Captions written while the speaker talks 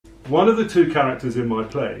One of the two characters in my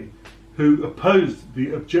play who opposed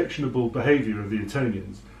the objectionable behaviour of the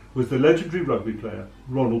Etonians was the legendary rugby player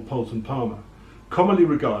Poulton-Palmer, commonly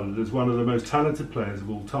regarded as one of the most talented players of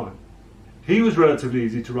all time. He was relatively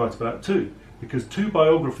easy to write about too, because two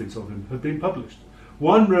biographies of him have been published.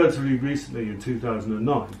 One relatively recently in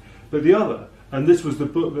 2009, but the other, and this was the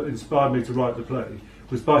book that inspired me to write the play,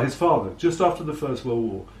 was by his father just after the First World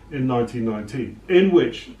War in 1919, in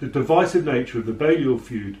which the divisive nature of the Balliol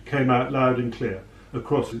feud came out loud and clear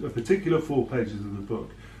across a particular 4 pages of the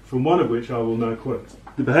book, from one of which I will now quote.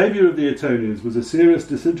 The behaviour of the Etonians was a serious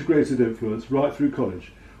disintegrated influence right through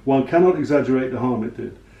college. One cannot exaggerate the harm it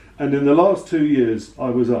did. And in the last 2 years I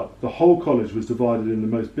was up, the whole college was divided in the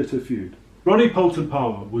most bitter feud. Ronnie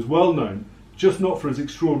Poulton-Palmer was well known, just not for his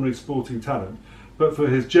extraordinary sporting talent, but for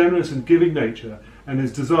his generous and giving nature and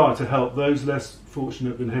his desire to help those less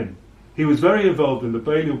fortunate than him. He was very involved in the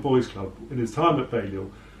Balliol Boys Club in his time at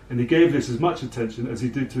Balliol, and he gave this as much attention as he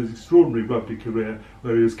did to his extraordinary rugby career,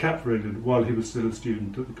 where he was cap for England while he was still a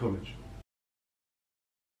student at the college.